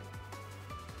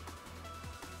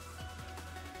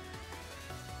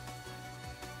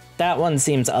 That one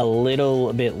seems a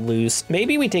little bit loose.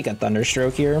 Maybe we take a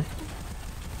Thunderstroke here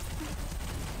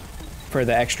for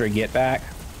the extra get back.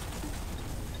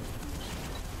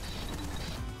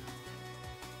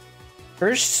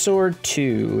 First sword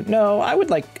 2. No, I would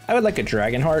like a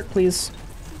dragon heart, please.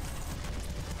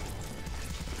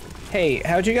 Hey,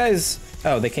 how'd you guys...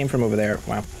 Oh, they came from over there.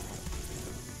 Wow.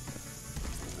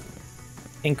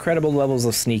 Incredible levels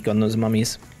of sneak on those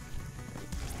mummies.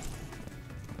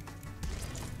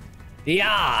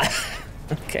 Yeah!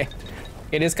 Okay.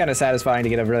 It is kind of satisfying to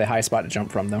get a really high spot to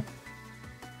jump from, though.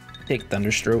 Take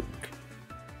Thunderstroke.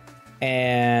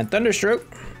 And Thunderstroke.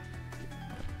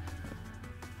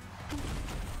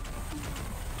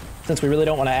 Since we really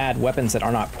don't want to add weapons that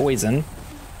are not poison.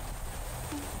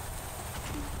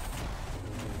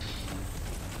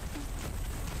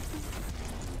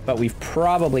 But we've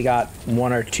probably got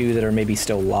 1 or 2 that are maybe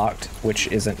still locked, which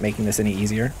isn't making this any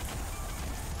easier.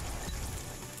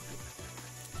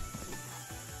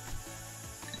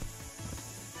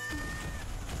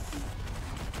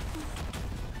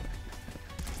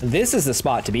 This is the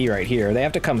spot to be right here. They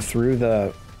have to come through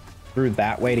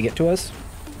that way to get to us.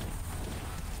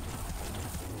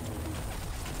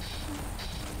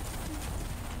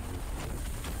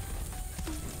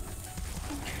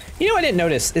 You know, I didn't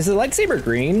notice. Is the lightsaber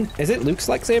green? Is it Luke's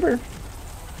lightsaber?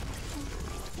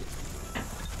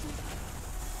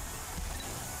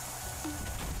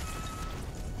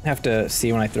 Have to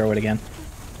see when I throw it again.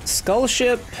 Skull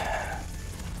Ship.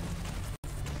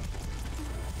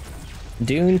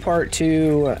 Dune Part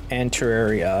 2 and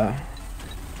Terraria.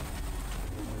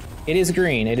 It is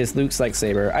green. It is Luke's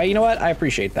lightsaber. You know what? I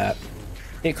appreciate that.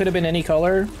 It could have been any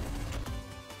color.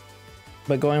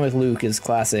 But going with Luke is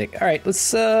classic. All right,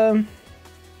 let's go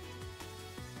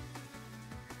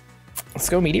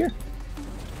Meteor.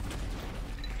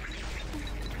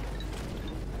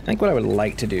 I think what I would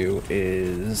like to do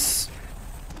is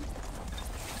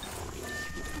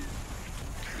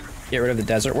get rid of the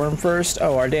Desert Worm first.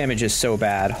 Oh, our damage is so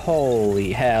bad.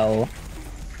 Holy hell.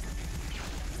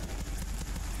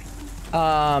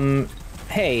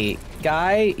 Hey,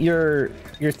 guy, your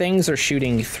things are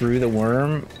shooting through the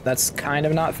worm. That's kind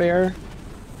of not fair.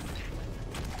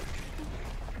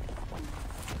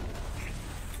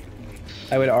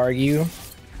 I would argue.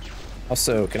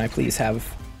 Also, can I please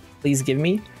give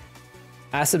me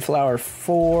Acid Flower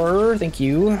 4, thank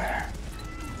you.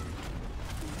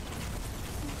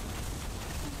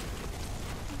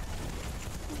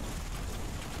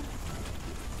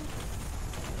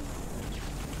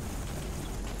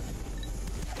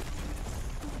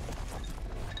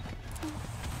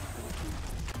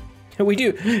 We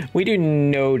do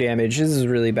no damage. This is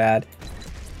really bad.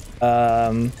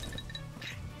 Or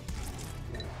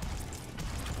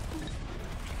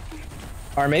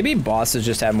maybe bosses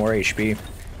just have more HP.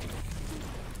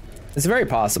 It's very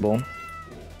possible.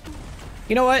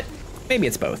 You know what? Maybe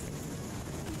it's both.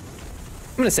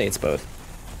 I'm gonna say it's both.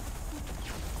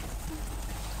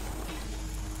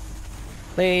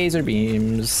 Laser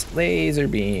beams,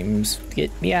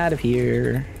 get me out of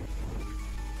here.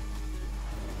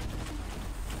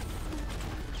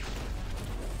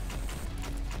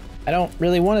 I don't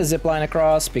really want to zip line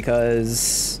across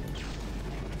because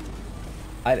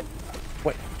I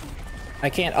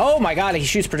can't. Oh my god, he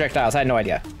shoots projectiles. I had no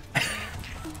idea.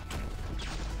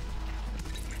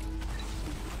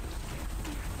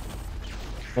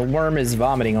 The worm is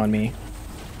vomiting on me.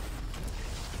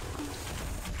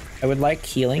 I would like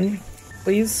healing,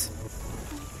 please.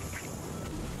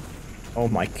 Oh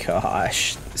my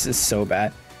gosh, this is so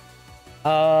bad.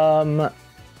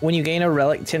 When you gain a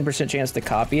relic, 10% chance to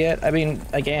copy it. I mean,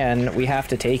 again, we have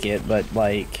to take it, but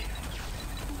like,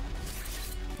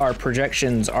 our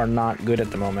projections are not good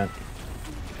at the moment.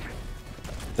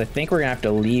 I think we're gonna have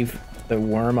to leave the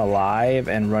worm alive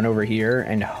and run over here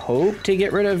and hope to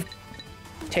get rid of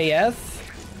Tayeth,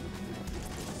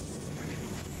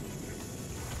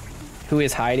 who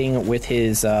is hiding with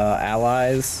his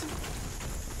allies.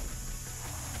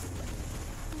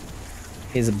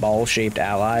 His ball-shaped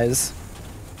allies.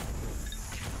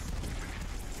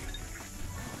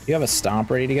 You have a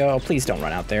stomp ready to go? Oh, please don't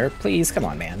run out there. Please, come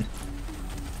on, man.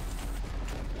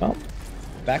 Well,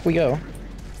 back we go.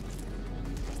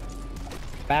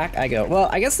 Back I go. Well,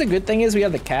 I guess the good thing is we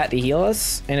have the cat to heal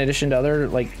us, in addition to other,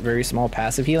 like, very small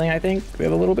passive healing, I think. We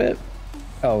have a little bit.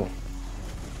 Oh.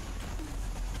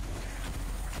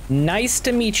 Nice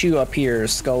to meet you up here,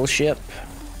 Skull Ship.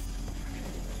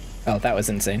 Oh, that was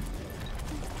insane.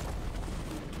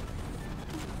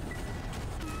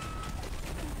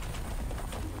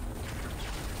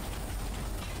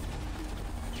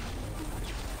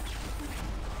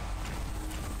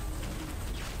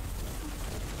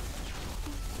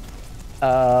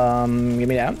 Get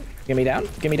me down, get me down,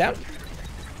 get me down.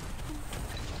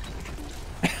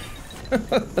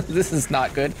 This is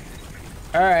not good.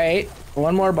 All right,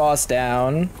 One more boss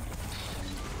down.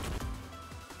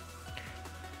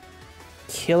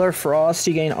 Killer Frost,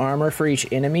 you gain armor for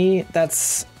each enemy.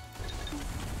 That's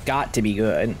got to be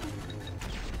good.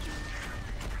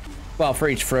 Well, for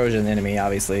each frozen enemy,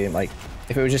 obviously. Like,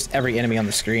 if it was just every enemy on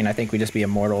the screen, I think we'd just be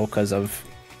immortal because of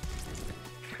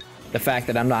the fact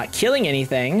that I'm not killing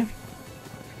anything.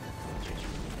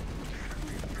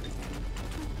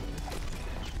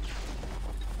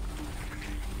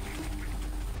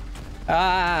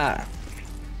 Ah!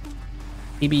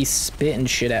 He be spitting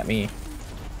shit at me.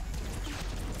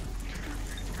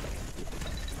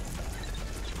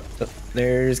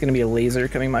 There's gonna be a laser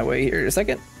coming my way here in a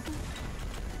second.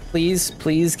 Please,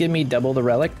 please give me double the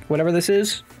relic, whatever this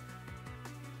is.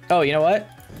 Oh, you know what?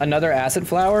 Another acid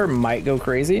flower might go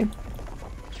crazy.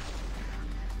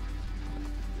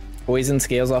 Poison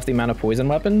scales off the amount of poison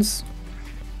weapons.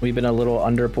 We've been a little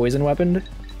under poison weaponed.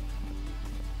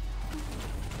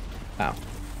 Wow.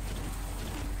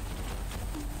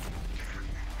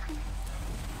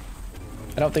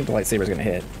 I don't think the lightsaber's gonna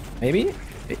hit. Maybe?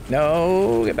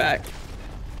 No, get back.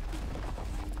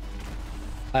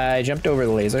 I jumped over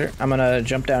the laser. I'm gonna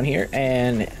jump down here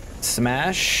and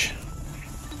smash.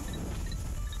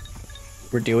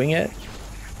 We're doing it.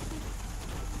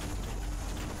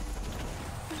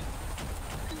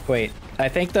 Wait, I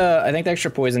think the extra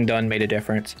poison done made a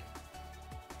difference.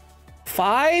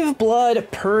 5 blood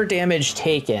per damage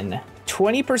taken.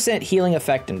 20% healing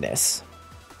effectiveness.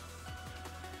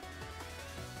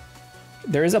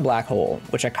 There is a black hole,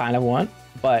 which I kind of want,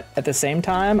 but at the same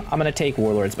time, I'm gonna take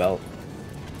Warlord's Belt.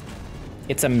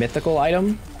 It's a mythical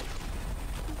item.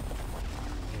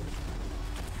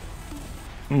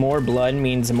 More blood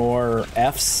means more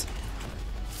Fs.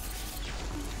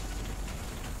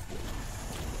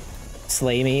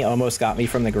 Slay me almost got me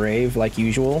from the grave, like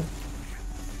usual.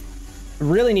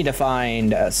 Really need to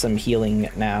find some healing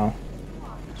now.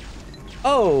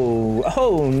 Oh,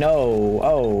 oh no,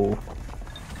 oh.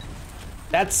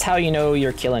 That's how you know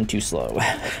you're killing too slow.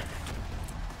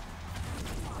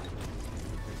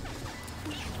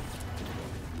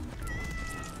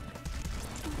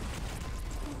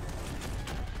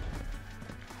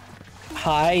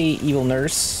 Hi, evil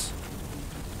nurse.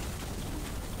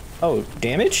 Oh,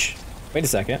 damage? Wait a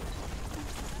second.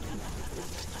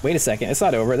 Wait a second, it's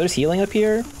not over. There's healing up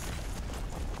here.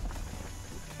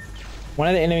 One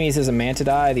of the enemies is a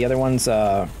Mantidae, the other one's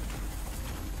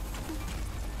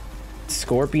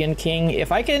Scorpion King.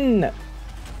 If I can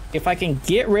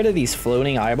get rid of these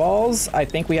floating eyeballs, I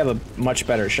think we have a much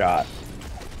better shot.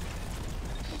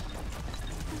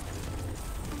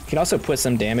 Can also put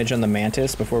some damage on the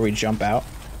Mantis before we jump out.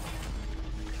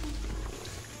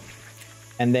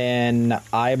 And then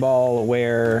eyeball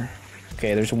where...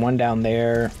 Okay, there's one down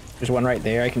there. There's one right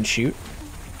there I can shoot.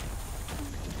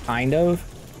 Kind of.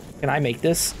 Can I make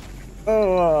this?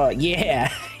 Oh,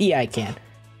 yeah. Yeah, I can.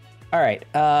 All right,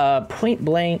 point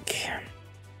blank.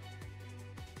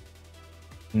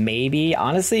 Maybe.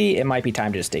 Honestly, it might be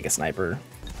time to just take a sniper.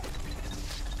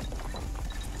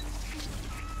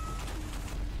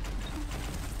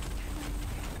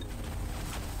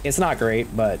 It's not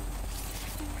great, but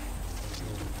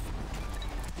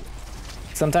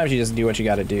sometimes you just do what you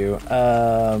gotta do.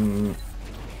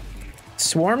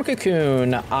 Swarm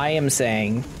Cocoon, I am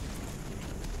saying.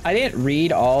 I didn't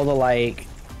read all the, like,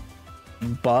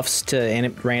 buffs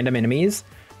to random enemies.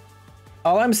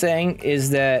 All I'm saying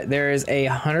is that there is a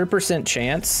 100%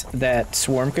 chance that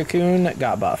Swarm Cocoon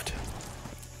got buffed.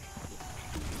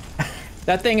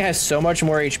 That thing has so much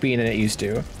more HP than it used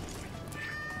to.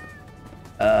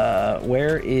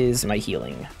 Where is my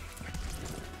healing?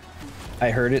 I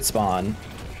heard it spawn.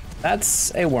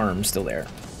 That's a worm still there.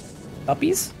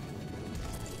 Puppies?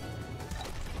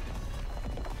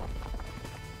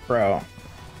 Bro.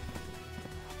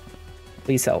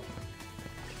 Please help.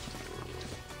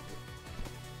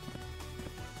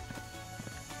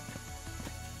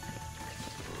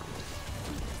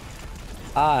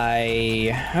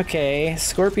 Okay,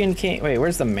 Scorpion King. Wait,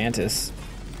 where's the Mantis?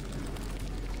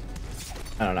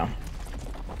 I don't know.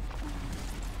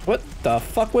 What the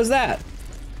fuck was that?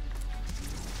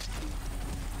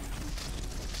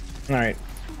 All right,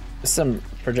 some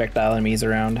projectile enemies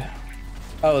around.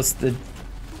 Oh, it's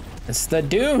the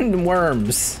Dune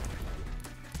worms.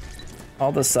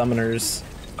 All the summoners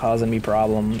causing me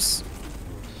problems.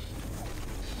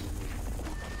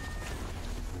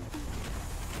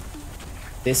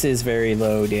 This is very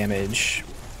low damage.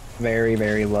 Very,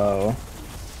 very low.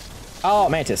 Oh,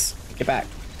 Mantis, get back.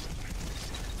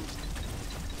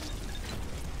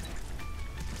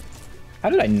 How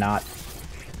did I not,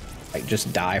 like,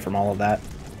 just die from all of that?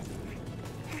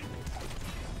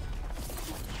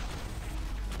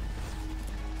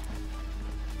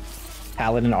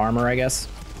 paladin armor, I guess.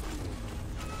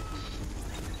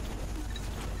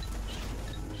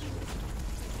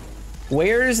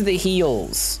 Where's the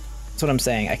heals? That's what I'm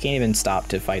saying. I can't even stop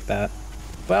to fight that.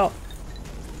 Well,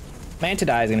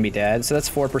 Mantidai is going to be dead, so that's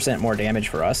 4% more damage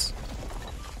for us,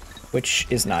 which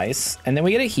is nice. And then we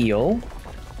get a heal.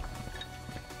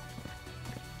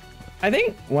 I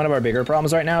think one of our bigger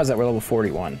problems right now is that we're level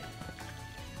 41.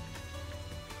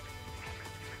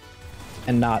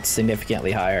 And not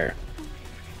significantly higher.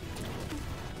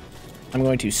 I'm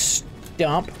going to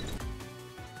stomp.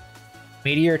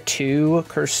 Meteor 2,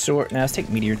 Curse Sword. Now let's take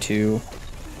Meteor 2.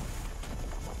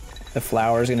 The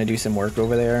flower is going to do some work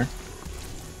over there.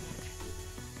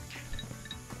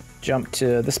 Jump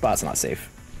to the spot's not safe.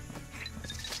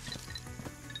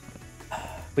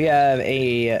 We have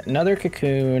another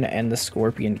cocoon and the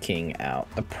Scorpion King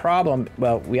out. The problem,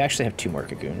 well, we actually have 2 more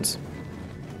cocoons.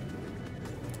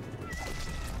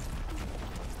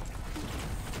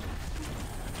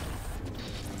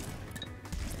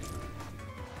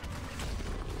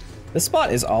 This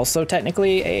spot is also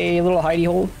technically a little hidey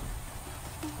hole.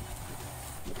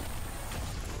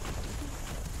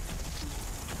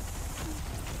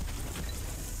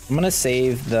 I'm gonna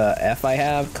save the F I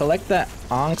have. Collect the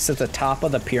onks at the top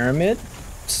of the pyramid.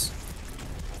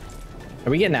 Are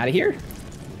we getting out of here?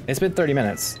 It's been 30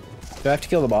 minutes. Do I have to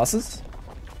kill the bosses?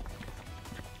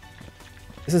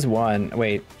 This is 1.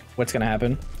 Wait, what's gonna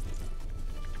happen?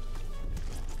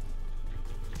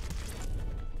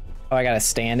 Oh, I gotta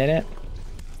stand in it?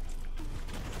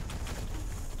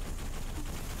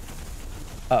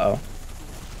 Uh-oh.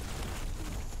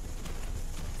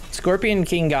 Scorpion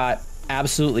King got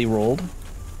absolutely rolled.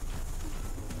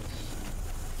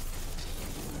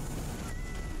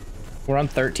 We're on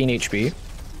 13 HP.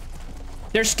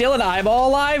 There's still an eyeball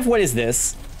alive? What is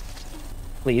this?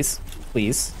 Please,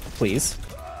 please, please.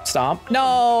 Stomp.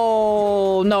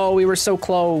 No, no, we were so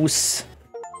close.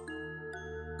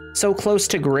 So close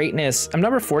to greatness. I'm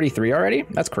number 43 already?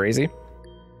 That's crazy.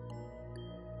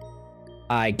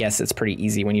 I guess it's pretty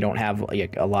easy when you don't have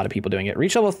like a lot of people doing it.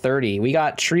 Reach level 30. We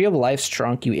got Tree of Life's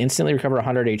Trunk. You instantly recover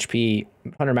 100 HP.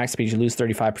 100 max HP, you lose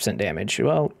 35% damage.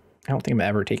 Well, I don't think I'm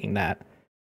ever taking that.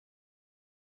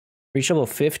 Reach level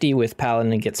 50 with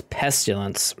Paladin and gets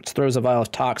Pestilence, which throws a vial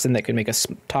of toxin that could make a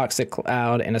toxic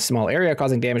cloud in a small area,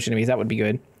 causing damage to enemies. That would be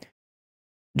good.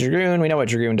 Dragoon, we know what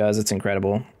Dragoon does. It's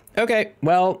incredible. Okay,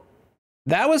 well,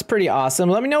 that was pretty awesome.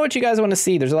 Let me know what you guys want to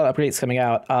see. There's a lot of updates coming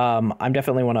out. I'm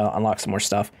definitely want to unlock some more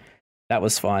stuff. That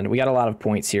was fun. We got a lot of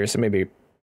points here, so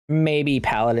maybe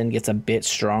Paladin gets a bit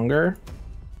stronger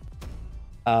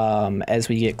as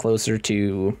we get closer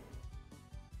to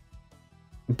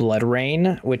Blood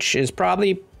Rain, which is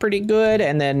probably pretty good.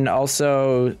 And then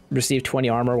also receive 20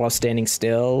 armor while standing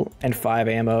still, and 5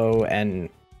 ammo, and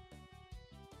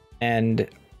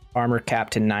armor cap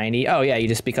to 90. Oh yeah, you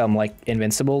just become like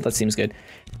invincible. That seems good.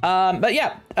 But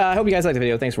yeah, I hope you guys liked the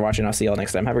video. Thanks for watching. I'll see y'all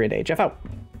next time. Have a great day. Jeff out.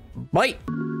 Bye.